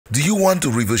Do you want to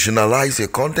revolutionize your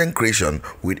content creation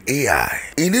with AI?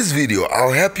 In this video,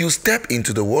 I'll help you step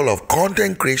into the world of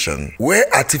content creation where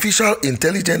artificial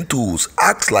intelligence tools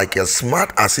act like your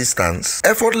smart assistants,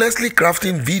 effortlessly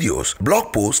crafting videos,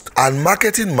 blog posts, and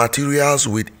marketing materials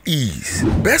with ease.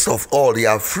 Best of all, they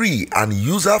are free and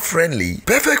user-friendly,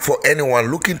 perfect for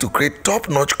anyone looking to create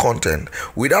top-notch content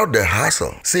without the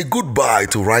hassle. Say goodbye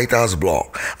to writer's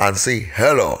block and say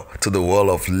hello to the world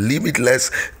of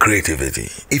limitless creativity.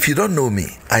 If you don't know me,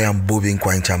 I am Bobe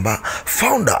Chiambah,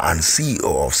 founder and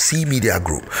CEO of C Media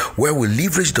Group, where we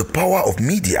leverage the power of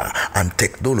media and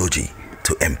technology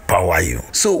to empower you.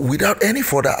 So without any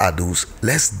further ado,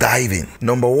 let's dive in.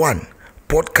 Number 1.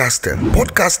 Podcastel.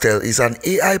 Podcastel is an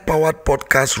AI-powered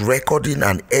podcast recording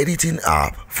and editing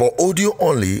app for audio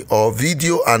only or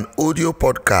video and audio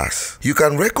podcasts. You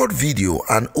can record video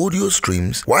and audio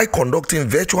streams while conducting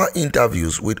virtual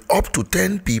interviews with up to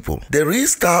 10 people. The real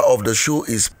star of the show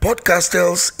is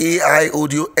Podcastel's AI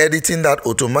audio editing that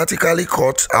automatically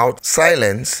cuts out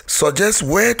silence, suggests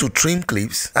where to trim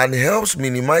clips, and helps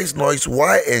minimize noise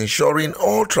while ensuring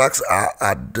all tracks are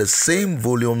at the same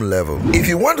volume level. If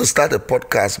you want to start a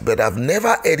podcast but have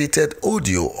never edited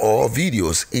audio or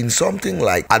videos in something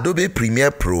like Adobe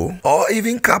Premiere Pro or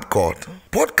even CapCut,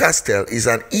 Podcastel is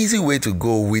an easy way to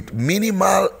go with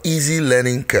minimal, easy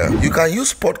learning curve. You can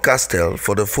use Podcastel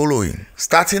for the following: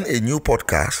 starting a new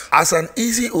podcast, as an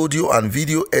easy audio and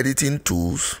video editing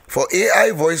tools for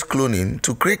AI voice cloning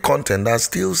to create content that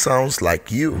still sounds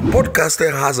like you.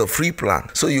 Podcastel has a free plan,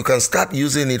 so you can start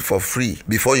using it for free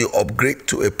before you upgrade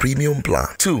to a premium plan.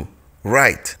 2.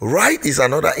 Write. Write is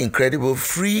another incredible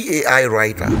free AI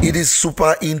writer. It is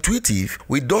super intuitive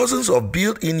with dozens of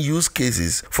built-in use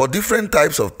cases for different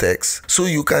types of text, so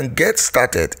you can get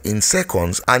started in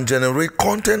seconds and generate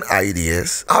content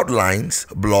ideas, outlines,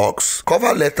 blogs,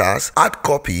 cover letters, add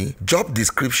copy, job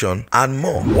description, and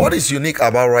more. What is unique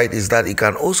about Write is that it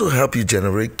can also help you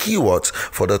generate keywords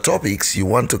for the topics you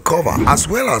want to cover, as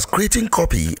well as creating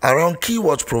copy around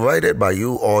keywords provided by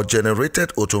you or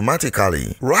generated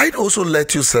automatically. Write also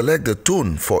let you select the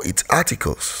tone for its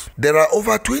articles. There are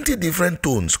over 20 different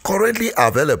tones currently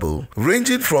available,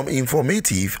 ranging from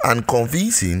informative and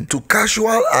convincing to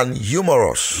casual and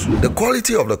humorous. The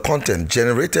quality of the content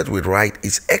generated with Write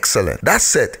is excellent. That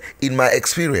said, in my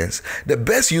experience, the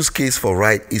best use case for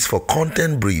Write is for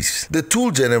content briefs. The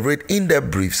tool generates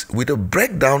in-depth briefs with a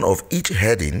breakdown of each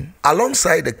heading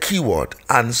alongside the keyword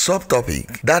and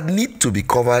subtopic that need to be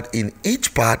covered in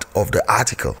each part of the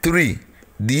article. 3.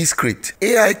 Descript.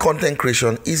 AI content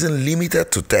creation isn't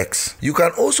limited to text. You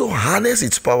can also harness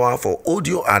its power for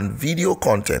audio and video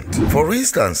content. For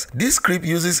instance, Descript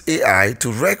uses AI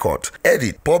to record,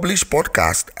 edit, publish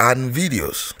podcasts and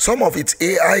videos. Some of its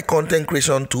AI content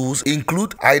creation tools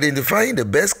include identifying the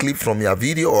best clip from your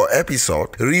video or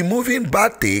episode, removing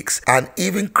bad takes, and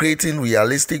even creating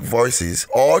realistic voices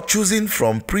or choosing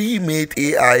from pre-made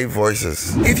AI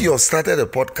voices. If you have started a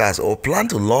podcast or plan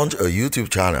to launch a YouTube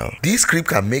channel, Descript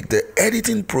can make the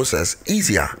editing process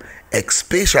easier,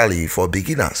 especially for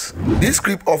beginners.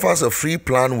 Descript offers a free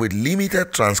plan with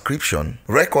limited transcription,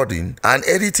 recording, and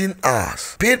editing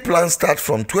hours. Paid plans start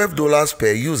from $12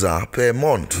 per user per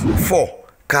month. 4.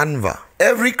 Canva.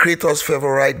 Every creator's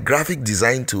favorite graphic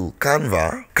design tool,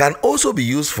 Canva, can also be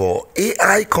used for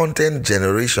AI content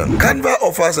generation. Canva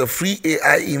offers a free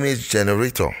AI image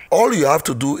generator. All you have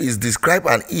to do is describe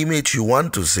an image you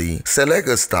want to see, select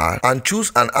a style, and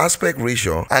choose an aspect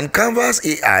ratio, and Canva's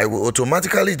AI will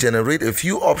automatically generate a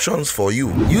few options for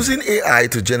you. Using AI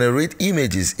to generate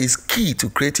images is key to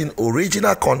creating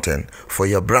original content for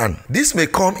your brand. This may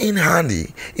come in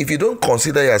handy if you don't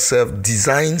consider yourself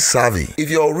design savvy.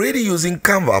 If you're already using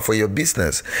Canva for your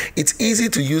business, it's easy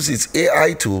to use its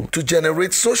AI tool to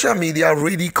generate social media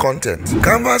ready content.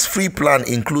 Canva's free plan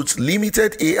includes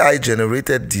limited AI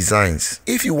generated designs.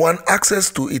 If you want access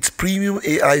to its premium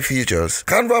AI features,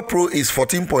 Canva Pro is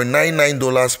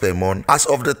 $14.99 per month as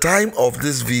of the time of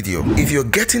this video. If you're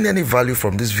getting any value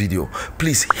from this video,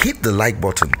 please hit the like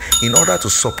button in order to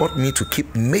support me to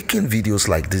keep making videos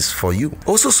like this for you.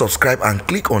 Also subscribe and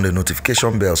click on the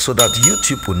notification bell so that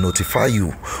YouTube will notify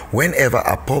you whenever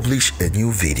I publish a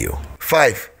new video.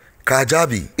 5.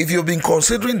 Kajabi. If you've been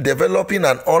considering developing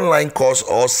an online course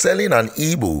or selling an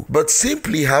ebook but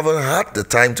simply haven't had the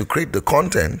time to create the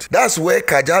content, that's where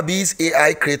Kajabi's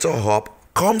AI Creator Hub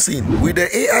comes in. With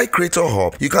the AI Creator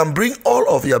Hub, you can bring all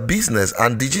of your business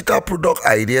and digital product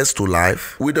ideas to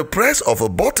life with the press of a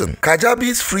button.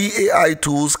 Kajabi's free AI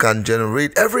tools can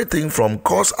generate everything from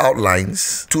course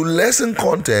outlines to lesson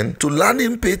content to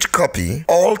landing page copy,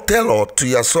 all tailored to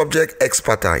your subject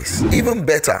expertise. Even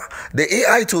better, the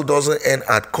AI tool doesn't end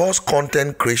at course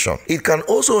content creation. It can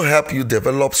also help you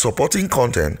develop supporting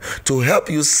content to help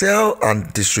you sell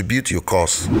and distribute your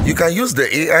course. You can use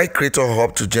the AI Creator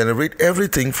Hub to generate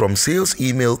everything from sales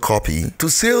email copy to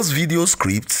sales video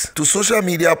scripts to social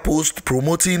media posts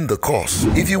promoting the course.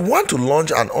 If you want to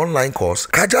launch an online course,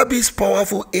 Kajabi's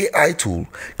powerful AI tool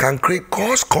can create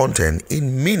course content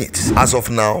in minutes. As of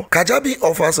now, Kajabi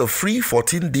offers a free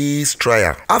 14 days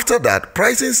trial. After that,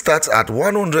 pricing starts at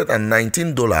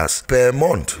 $119 per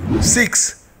month.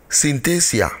 6.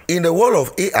 Synthesia. In the world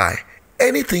of AI,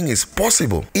 anything is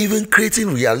possible, even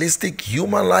creating realistic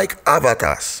human-like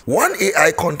avatars. One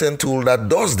AI content tool that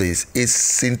does this is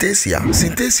Synthesia.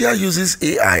 Synthesia uses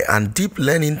AI and deep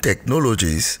learning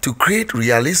technologies to create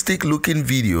realistic-looking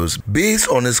videos based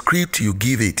on a script you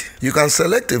give it. You can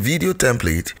select a video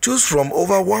template, choose from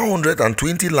over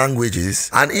 120 languages,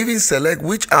 and even select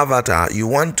which avatar you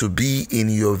want to be in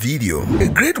your video. A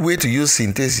great way to use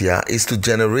Synthesia is to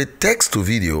generate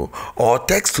text-to-video or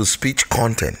text-to-speech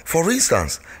content. For instance,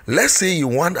 let's say you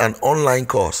want an online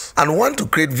course and want to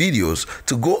create videos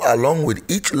to go along with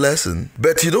each lesson,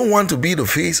 but you don't want to be the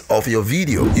face of your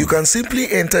video. You can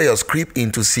simply enter your script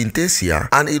into Synthesia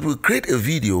and it will create a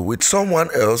video with someone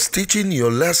else teaching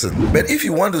your lesson. But if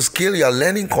you want to scale your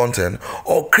learning content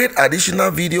or create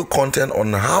additional video content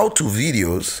on how-to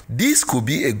videos, this could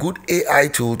be a good AI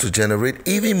tool to generate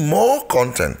even more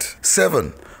content.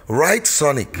 7.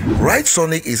 WriteSonic.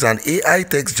 WriteSonic is an AI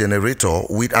text generator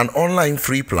with an online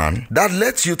free plan that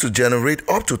lets you to generate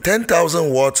up to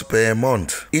 10,000 words per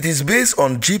month. It is based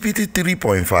on GPT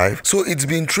 3.5, so it's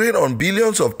been trained on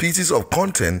billions of pieces of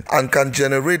content and can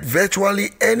generate virtually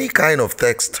any kind of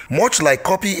text. Much like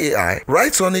Copy AI,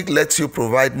 WriteSonic lets you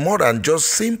provide more than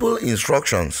just simple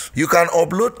instructions. You can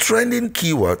upload trending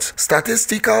keywords,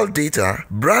 statistical data,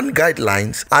 brand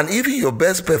guidelines, and even your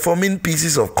best performing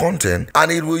pieces of content,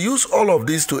 and it will use all of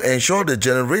this to ensure the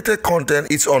generated content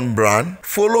is on brand,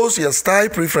 follows your style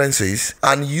preferences,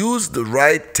 and use the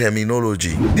right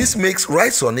terminology. This makes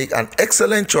WriteSonic an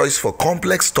excellent choice for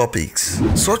complex topics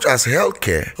such as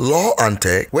healthcare, law, and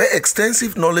tech, where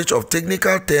extensive knowledge of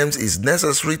technical terms is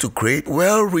necessary to create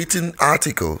well-written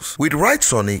articles. With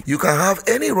WriteSonic, you can have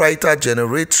any writer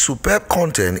generate superb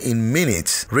content in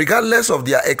minutes, regardless of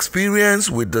their experience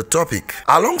with the topic.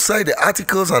 Alongside the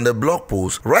articles and the blog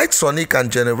posts, WriteSonic can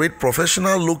generate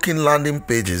professional-looking landing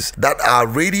pages that are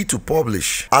ready to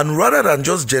publish. And rather than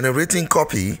just generating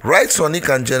copy, WriteSonic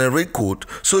can generate code,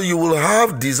 so you will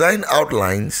have design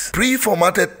outlines,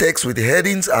 pre-formatted text with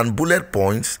headings and bullet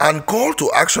points, and call to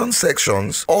action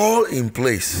sections all in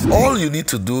place. All you need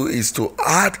to do is to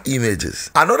add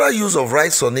images. Another use of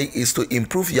WriteSonic is to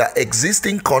improve your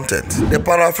existing content. The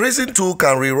paraphrasing tool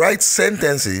can rewrite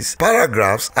sentences,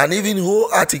 paragraphs, and even whole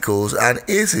articles and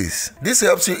essays. This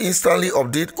helps you instantly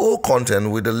update old content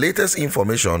with the latest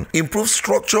information, improve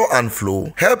structure and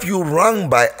flow, help you rank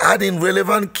by adding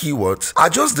relevant keywords,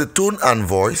 adjust the tone and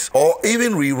voice, or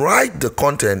even rewrite the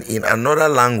content in another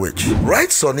language.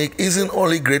 WriteSonic isn't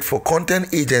only great for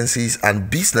content agencies and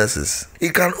businesses.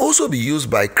 It can also be used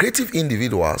by creative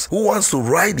individuals who want to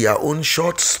write their own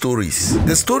short stories.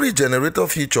 The story generator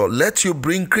feature lets you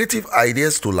bring creative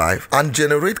ideas to life and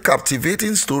generate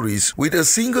captivating stories with a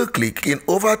single click in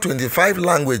over 25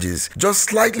 languages, just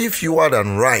slightly fewer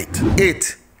than write.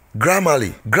 8.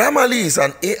 Grammarly. Grammarly is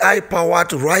an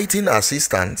AI-powered writing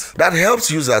assistant that helps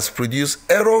users produce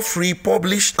error-free,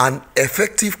 published, and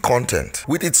effective content.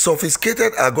 With its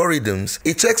sophisticated algorithms,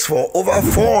 it checks for over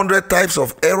 400 types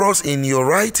of errors in your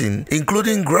writing,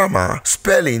 including grammar,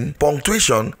 spelling,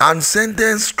 punctuation, and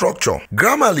sentence structure.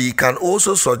 Grammarly can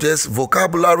also suggest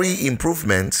vocabulary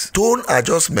improvements, tone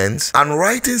adjustments, and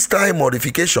writing style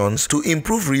modifications to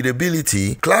improve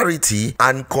readability, clarity,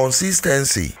 and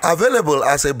consistency. Available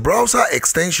as a browser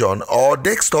extension or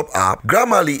desktop app,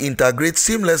 Grammarly integrates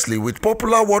seamlessly with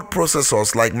popular word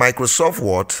processors like Microsoft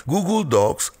Word, Google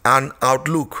Docs, and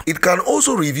Outlook. It can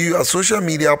also review your social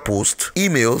media posts,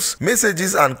 emails,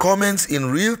 messages, and comments in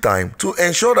real time to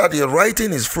ensure that your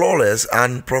writing is flawless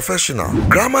and professional.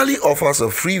 Grammarly offers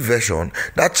a free version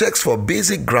that checks for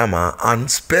basic grammar and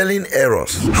spelling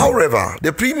errors. However,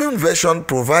 the premium version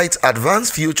provides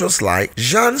advanced features like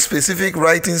genre-specific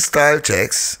writing style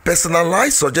checks,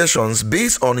 personalized suggestions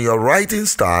based on your writing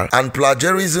style and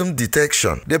plagiarism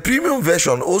detection. The premium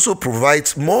version also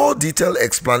provides more detailed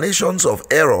explanations of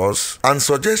errors and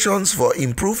suggestions for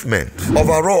improvement.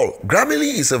 Overall,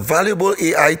 Grammarly is a valuable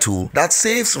AI tool that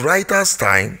saves writers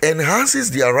time,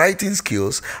 enhances their writing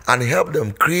skills, and helps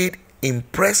them create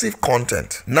impressive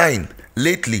content. 9.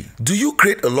 Lately, do you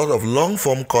create a lot of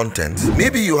long-form content?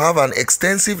 Maybe you have an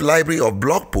extensive library of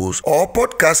blog posts or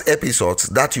podcast episodes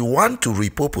that you want to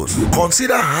repurpose.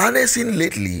 Consider harnessing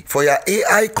Lately for your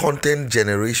AI content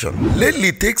generation.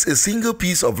 Lately takes a single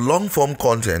piece of long-form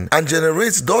content and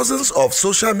generates dozens of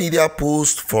social media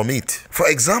posts from it. For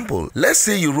example, let's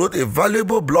say you wrote a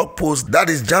valuable blog post that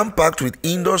is jam-packed with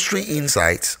industry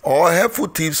insights or helpful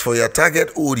tips for your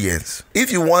target audience.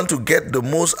 If you want to get the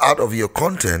most out of your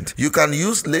content, you can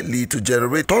use Lately to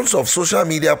generate tons of social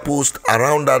media posts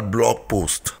around that blog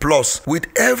post. Plus, with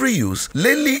every use,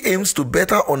 Lately aims to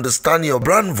better understand your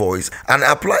brand voice and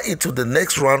apply it to the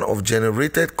next round of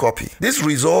generated copy. This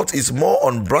result is more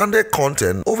unbranded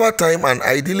content over time and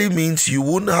ideally means you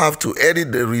wouldn't have to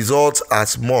edit the results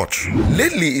as much.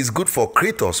 Lately is good for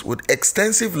creators with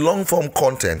extensive long-form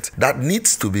content that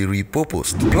needs to be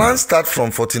repurposed. Plans start from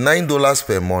 $49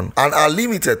 per month and are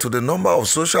limited to the number of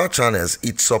social channels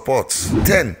it supports.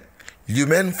 10.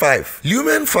 Lumen 5.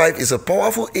 Lumen 5 is a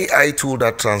powerful AI tool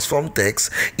that transforms text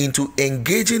into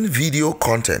engaging video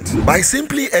content. By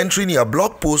simply entering your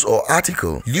blog post or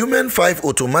article, Lumen 5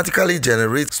 automatically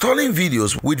generates stunning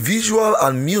videos with visual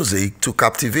and music to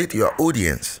captivate your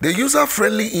audience. The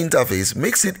user-friendly interface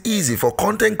makes it easy for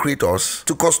content creators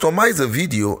to customize the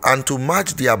video and to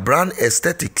match their brand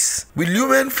aesthetics. With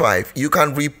Lumen 5, you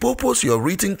can repurpose your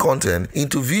written content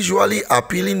into visually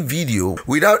appealing video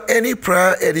without any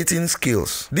prior editing skills.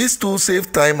 This tool saves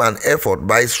time and effort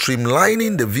by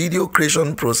streamlining the video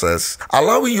creation process,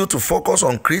 allowing you to focus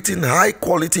on creating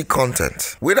high-quality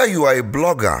content. Whether you are a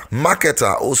blogger,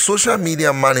 marketer, or social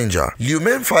media manager,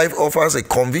 Lumen 5 offers a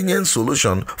convenient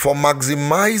solution for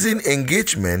maximizing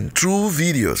engagement through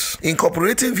videos.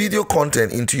 Incorporating video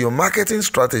content into your marketing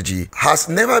strategy has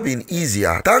never been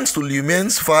easier thanks to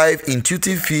Lumen's 5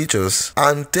 intuitive features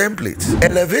and templates.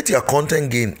 Elevate your content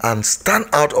game and stand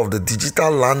out of the digital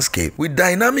landscape with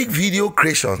dynamic video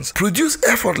creations produced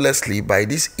effortlessly by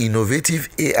this innovative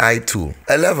AI tool.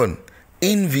 11.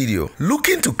 InVideo.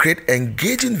 Looking to create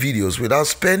engaging videos without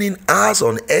spending hours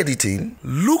on editing?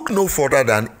 Look no further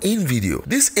than InVideo.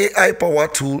 This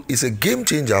AI-powered tool is a game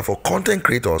changer for content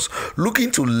creators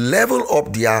looking to level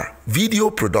up their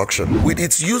video production. With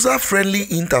its user-friendly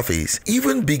interface,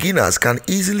 even beginners can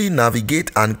easily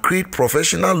navigate and create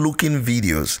professional-looking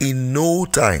videos in no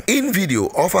time.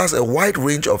 InVideo offers a wide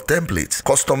range of templates,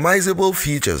 customizable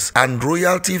features, and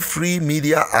royalty-free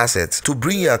media assets to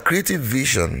bring your creative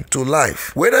vision to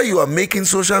life. Whether you are making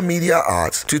social media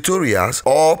arts, tutorials,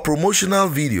 or promotional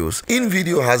videos,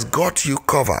 InVideo has got you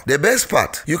covered. The best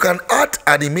part, you can add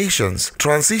animations,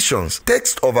 transitions,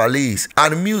 text overlays,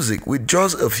 and music with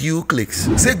just a few clicks.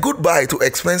 Say goodbye to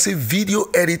expensive video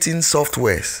editing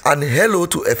softwares and hello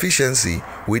to efficiency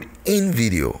with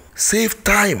InVideo. Save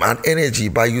time and energy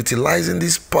by utilizing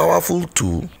this powerful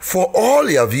tool for all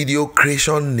your video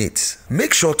creation needs.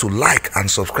 Make sure to like and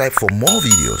subscribe for more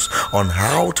videos on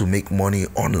how to make money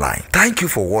online. Thank you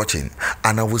for watching,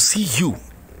 and I will see you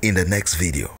in the next video.